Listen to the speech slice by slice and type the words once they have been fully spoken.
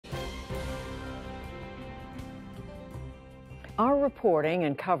Our reporting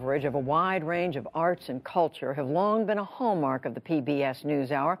and coverage of a wide range of arts and culture have long been a hallmark of the PBS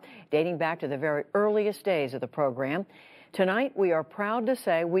NewsHour, dating back to the very earliest days of the program. Tonight, we are proud to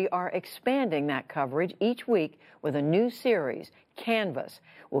say we are expanding that coverage each week with a new series, Canvas.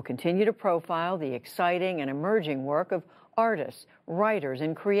 We'll continue to profile the exciting and emerging work of artists, writers,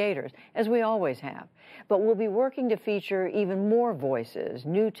 and creators, as we always have. But we'll be working to feature even more voices,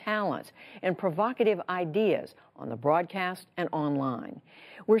 new talents, and provocative ideas on the broadcast and online.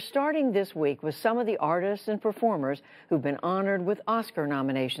 We're starting this week with some of the artists and performers who've been honored with Oscar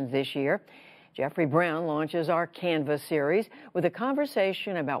nominations this year. Jeffrey Brown launches our Canvas series with a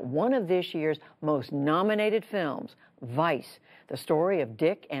conversation about one of this year's most nominated films, Vice, the story of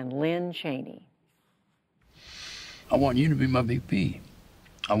Dick and Lynne Cheney. I want you to be my VP.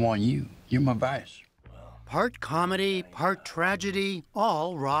 I want you. You're my vice. Part comedy, part tragedy,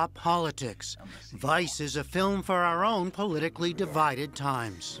 all raw politics. Vice is a film for our own politically divided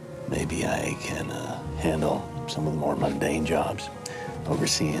times. Maybe I can handle some of the more mundane jobs,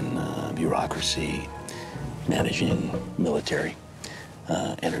 overseeing bureaucracy, managing military,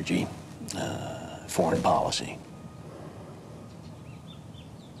 energy, foreign policy.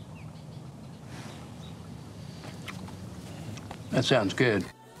 That sounds good.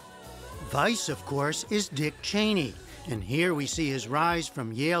 Vice, of course, is Dick Cheney. And here we see his rise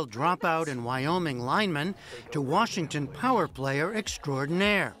from Yale dropout and Wyoming lineman to Washington power player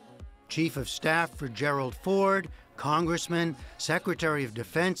extraordinaire. Chief of Staff for Gerald Ford, Congressman, Secretary of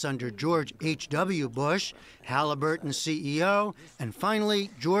Defense under George H.W. Bush, Halliburton CEO, and finally,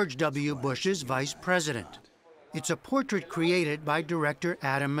 George W. Bush's Vice President. It's a portrait created by director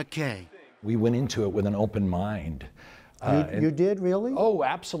Adam McKay. We went into it with an open mind. You did, really? Oh,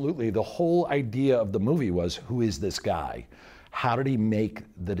 absolutely. The whole idea of the movie was, who is this guy? How did he make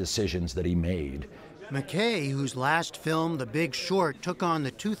the decisions that he made? McKay, whose last film, The Big Short, took on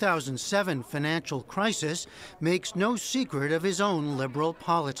the 2007 financial crisis, makes no secret of his own liberal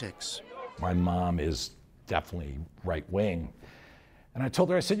politics. My mom is definitely right-wing. And I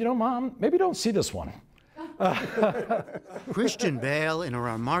told her, I said, you know, Mom, maybe don't see this one. Christian Bale, in a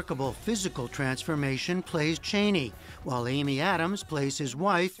remarkable physical transformation, plays Cheney, while Amy Adams plays his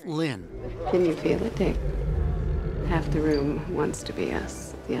wife, Lynne. Can you feel it, Dick? Half the room wants to be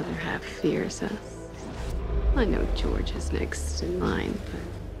us, the other half fears us. I know George is next in line,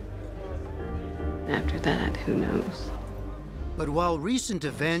 but after that, who knows? But while recent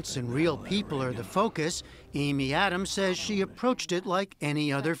events and real people are the focus, Amy Adams says she approached it like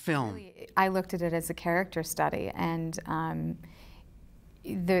any other film. I looked at it as a character study, and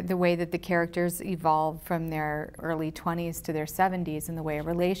the way that the characters evolve from their early 20s to their 70s, and the way a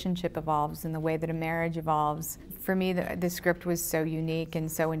relationship evolves, and the way that a marriage evolves. For me, the script was so unique and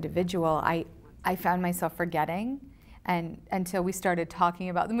so individual, I found myself forgetting, and until we started talking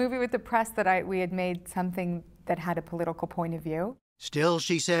about the movie with the press, that we had made something that had a political point of view. Still,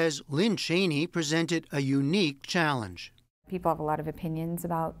 she says, Lynne Cheney presented a unique challenge. People have a lot of opinions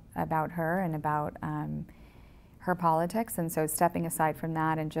about her and about her politics, and so stepping aside from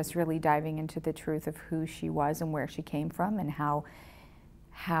that and just really diving into the truth of who she was and where she came from, and how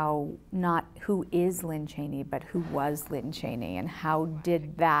not who is Lynne Cheney, but who was Lynne Cheney, and how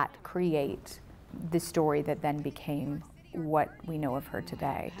did that create the story that then became what we know of her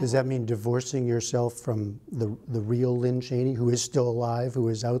today. Does that mean divorcing yourself from the real Lynne Cheney, who is still alive, who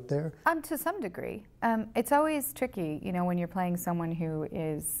is out there? To some degree. It's always tricky, you know, when you're playing someone who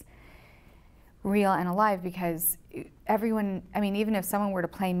is real and alive, because everyone, I mean, even if someone were to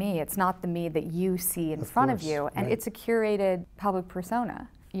play me, it's not the me that you see in front of you, and it's a curated public persona.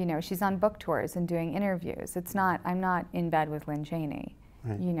 You know, she's on book tours and doing interviews. It's not, I'm not in bed with Lynne Cheney,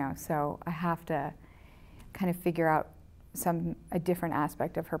 you know, so I have to kind of figure out a different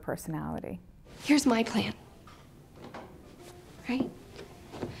aspect of her personality. Here's my plan, right?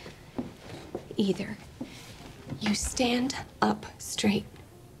 Either you stand up straight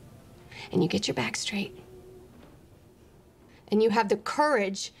and you get your back straight and you have the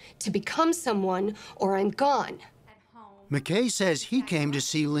courage to become someone, or I'm gone. McKay says he came to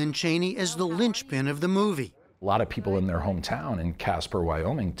see Lynne Cheney as the linchpin of the movie. A lot of people in their hometown in Casper,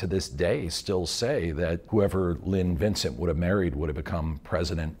 Wyoming, to this day still say that whoever Lynn Vincent would have married would have become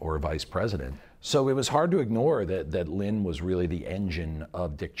president or vice president. So it was hard to ignore that Lynn was really the engine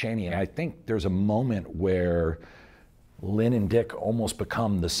of Dick Cheney. And I think there's a moment where Lynn and Dick almost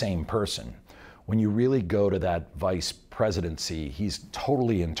become the same person. When you really go to that vice presidency, he's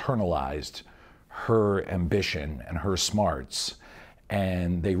totally internalized her ambition and her smarts,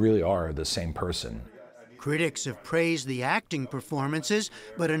 and they really are the same person. Critics have praised the acting performances,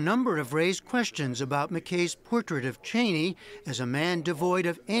 but a number have raised questions about McKay's portrait of Cheney as a man devoid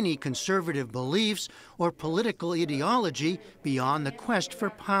of any conservative beliefs or political ideology beyond the quest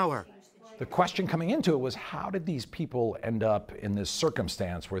for power. The question coming into it was, how did these people end up in this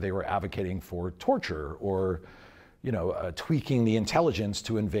circumstance where they were advocating for torture or, tweaking the intelligence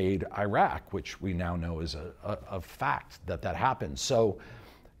to invade Iraq, which we now know is a fact that happened. So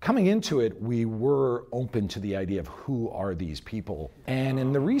coming into it, we were open to the idea of who are these people. And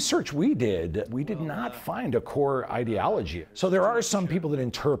in the research we did not find a core ideology. So there are some people that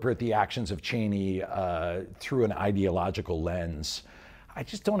interpret the actions of Cheney through an ideological lens. I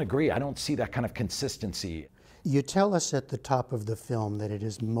just don't agree. I don't see that kind of consistency. You tell us at the top of the film that it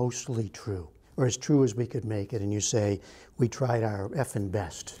is mostly true, or as true as we could make it, and you say, we tried our effing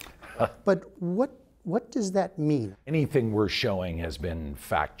best. But what does that mean? Anything we're showing has been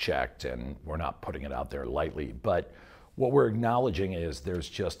fact-checked, and we're not putting it out there lightly. But what we're acknowledging is there's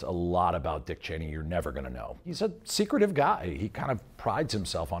just a lot about Dick Cheney you're never going to know. He's a secretive guy. He kind of prides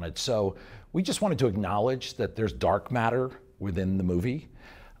himself on it. So we just wanted to acknowledge that there's dark matter within the movie,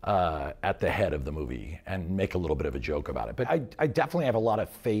 at the head of the movie, and make a little bit of a joke about it. But I definitely have a lot of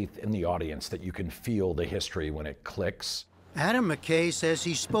faith in the audience that you can feel the history when it clicks. Adam McKay says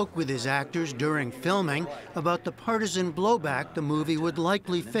he spoke with his actors during filming about the partisan blowback the movie would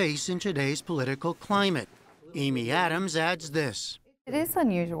likely face in today's political climate. Amy Adams adds this. It is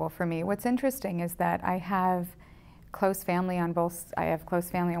unusual for me. What's interesting is that I have close family on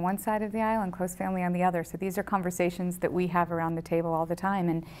one side of the aisle and close family on the other. So these are conversations that we have around the table all the time,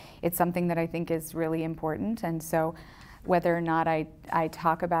 and it's something that I think is really important. And so whether or not I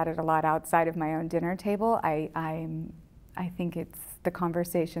talk about it a lot outside of my own dinner table, I think the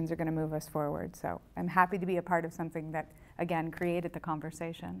conversations are going to move us forward. So I'm happy to be a part of something that, again, created the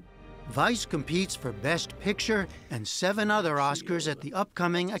conversation. Vice competes for Best Picture and 7 other Oscars at the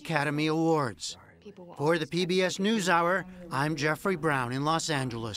upcoming Academy Awards. For the PBS NewsHour, I'm Jeffrey Brown in Los Angeles.